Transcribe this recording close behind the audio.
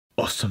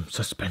awesome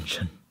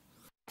suspension.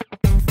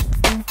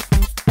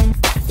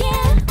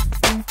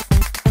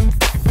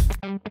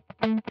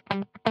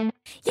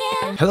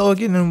 Hello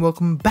again and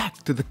welcome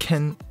back to the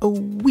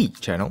KenOhwee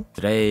Channel.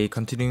 Today,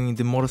 continuing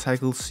the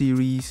motorcycle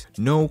series.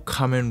 No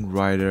Kamen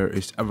Rider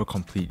is ever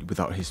complete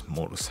without his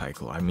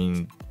motorcycle. I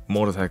mean,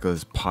 motorcycle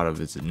is part of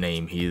his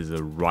name. He is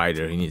a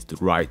rider. He needs to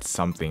ride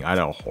something,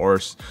 either a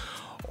horse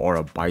or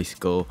a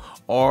bicycle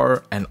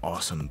or an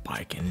awesome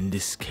bike. And in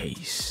this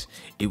case,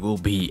 it will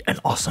be an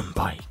awesome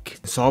bike.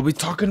 So I'll be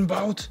talking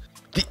about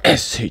the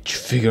S.H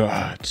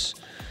Figuarts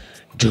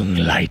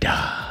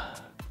Junglaider.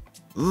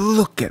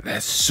 Look at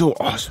that, so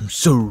awesome,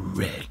 so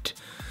red.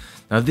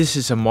 Now this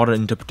is a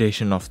modern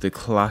interpretation of the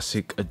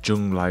classic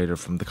Junglaider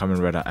from the Kamen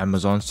Rider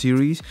Amazon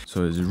series.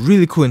 So it's a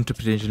really cool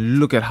interpretation.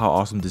 Look at how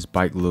awesome this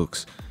bike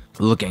looks.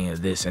 Looking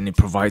at this, and it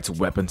provides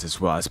weapons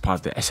as well as part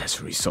of the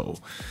accessory. So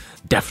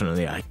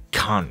definitely I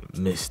can't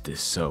miss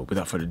this. So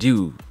without further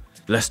ado,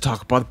 let's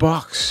talk about the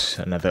box.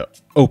 Another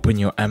open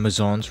your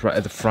Amazons right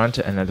at the front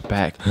and at the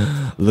back.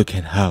 Look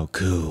at how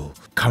cool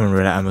Kamen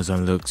Rider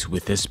Amazon looks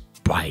with this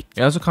bike.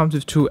 It also comes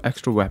with 2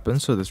 extra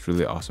weapons, so that's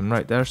really awesome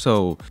right there.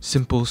 So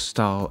simple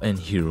style and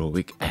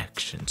heroic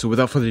action. So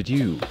without further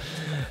ado,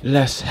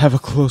 let's have a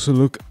closer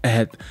look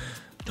at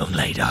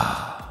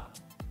Junglaider.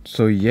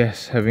 So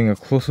yes, having a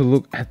closer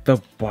look at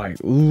the bike.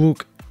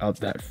 Look at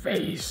that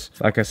face.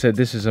 Like I said,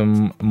 this is a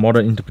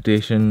modern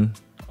interpretation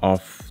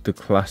of the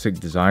classic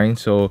design.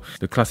 So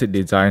the classic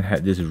design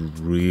had this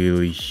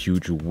really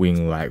huge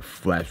wing like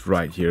flaps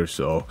right here.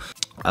 So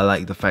I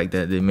like the fact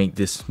that they make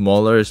this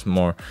smaller. It's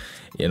more,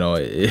 you know,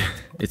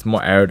 it's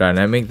more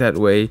aerodynamic that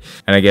way,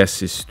 and I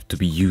guess it's to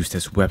be used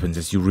as weapons.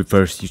 As you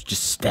reverse, you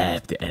just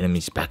stab the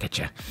enemies back at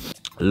you.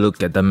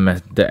 Look at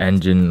the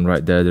engine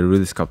right there. They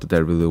really sculpted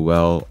that really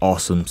well.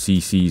 Awesome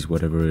CCs,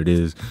 whatever it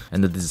is.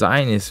 And the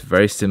design is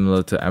very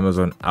similar to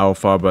Amazon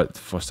Alpha, but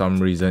for some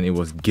reason it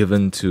was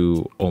given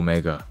to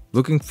Omega.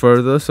 Looking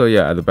further, so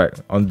yeah, at the back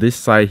on this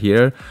side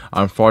here,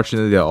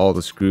 unfortunately there are all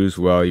the screws.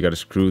 Well, you gotta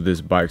screw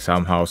this bike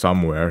somehow,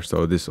 somewhere.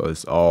 So this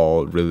is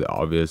all really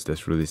obvious.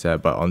 That's really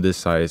sad. But on this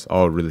side, it's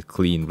all really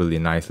clean, really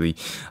nicely.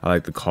 I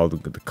like the color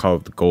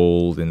of the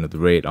gold and the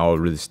red. All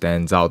really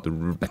stands out. The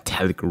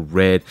metallic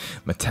red,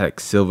 metallic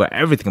silver.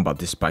 Everything about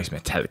this bike is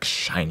metallic,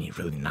 shiny,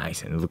 really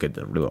nice. And look at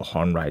the little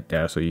horn right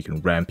there, so you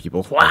can ram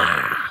people.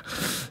 Wah!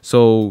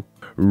 So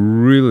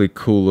really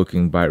cool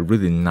looking bike,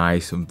 really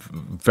nice,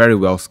 very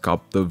well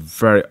sculpted,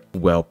 very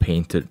well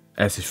painted.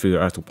 S.H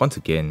Figuarts, once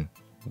again,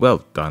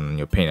 well done on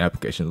your paint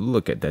application.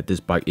 Look at that,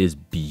 this bike is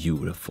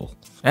beautiful.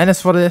 And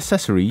as for the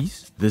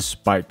accessories, this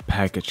bike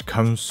package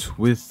comes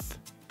with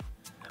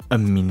a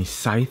mini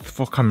scythe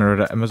for Kamen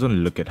Rider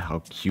Amazon. Look at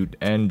how cute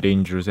and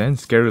dangerous and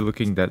scary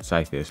looking that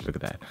scythe is. Look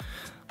at that,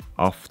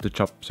 off to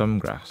chop some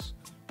grass.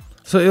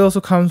 So it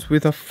also comes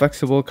with a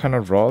flexible kind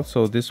of rod.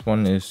 So this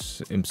one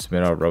is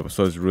made out of rubber,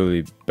 so it's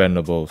really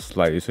bendable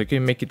slightly. So you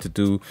can make it to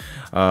do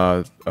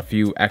a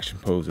few action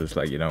poses,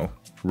 like, you know,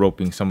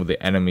 roping some of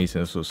the enemies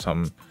and also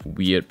some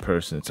weird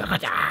persons.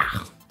 And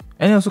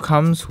it also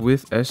comes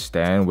with a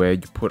stand where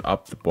you put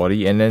up the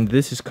body, and then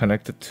this is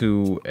connected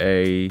to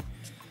a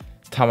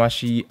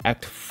Tamashii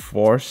Act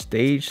 4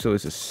 stage, so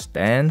it's a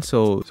stand.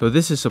 So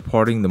this is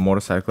supporting the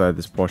motorcycle at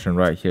this portion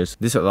right here. So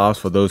this allows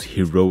for those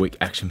heroic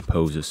action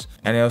poses.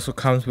 And it also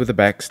comes with a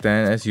back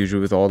stand, as usual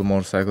with all the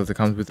motorcycles. It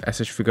comes with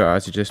S.H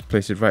Figuarts. You just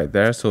place it right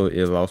there, so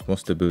it allows more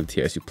stability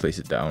as you place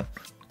it down.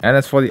 And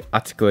as for the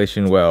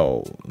articulation,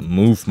 well,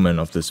 movement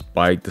of this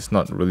bike, there's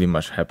not really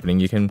much happening.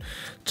 You can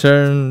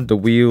turn the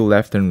wheel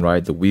left and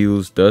right. The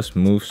wheels does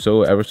move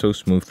so ever so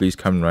smoothly. It's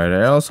coming right,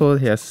 and also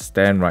it has a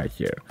stand right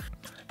here.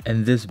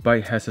 And this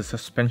bike has a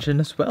suspension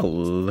as well.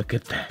 Look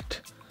at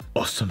that.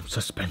 Awesome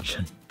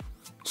suspension.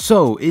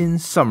 So in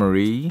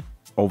summary,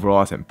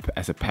 overall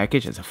as a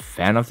package, as a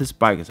fan of this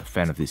bike, as a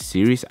fan of this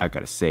series, I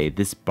gotta say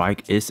this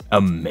bike is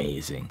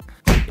amazing.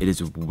 It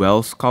is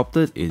well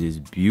sculpted, it is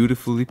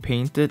beautifully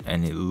painted,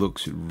 and it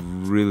looks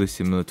really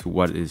similar to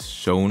what is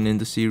shown in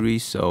the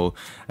series. So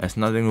there's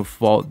nothing to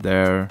fault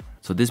there.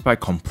 So this bike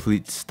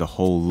completes the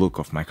whole look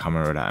of my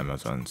Kamen Rider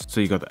Amazons.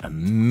 So you got the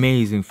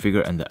amazing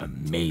figure and the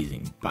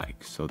amazing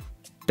bike. So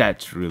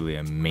that's really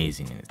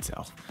amazing in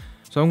itself.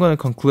 So I'm going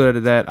to conclude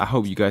at that. I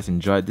hope you guys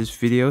enjoyed this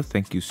video.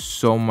 Thank you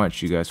so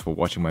much, you guys, for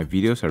watching my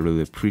videos. I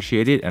really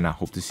appreciate it, and I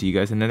hope to see you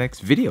guys in the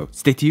next video.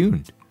 Stay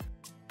tuned.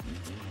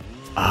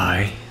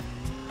 I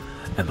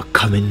am a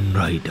Kamen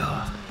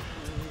Rider.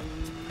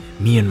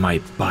 Me and my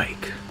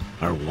bike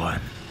are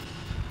one.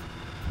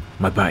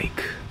 My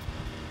bike,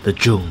 the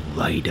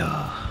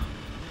Junglaider,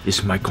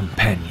 is my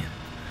companion,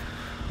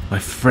 my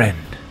friend,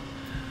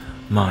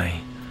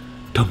 my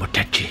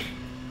Tomodachi.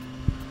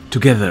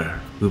 Together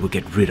we will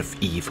get rid of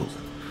evil,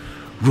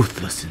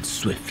 ruthless and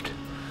swift.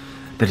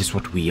 That is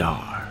what we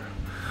are.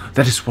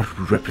 That is what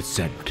we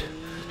represent.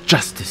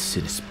 Justice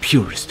in its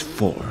purest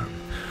form.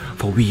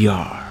 For we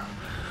are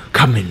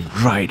Kamen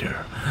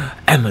Rider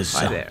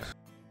Amazon. Hi there.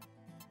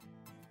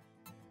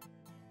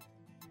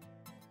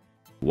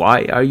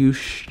 Why are you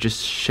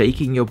just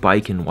shaking your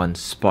bike in one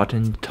spot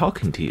and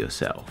talking to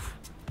yourself?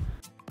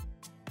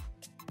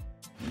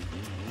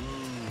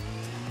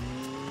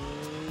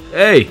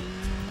 Hey!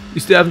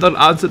 You still have not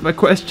answered my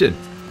question.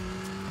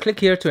 Click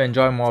here to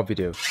enjoy more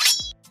videos.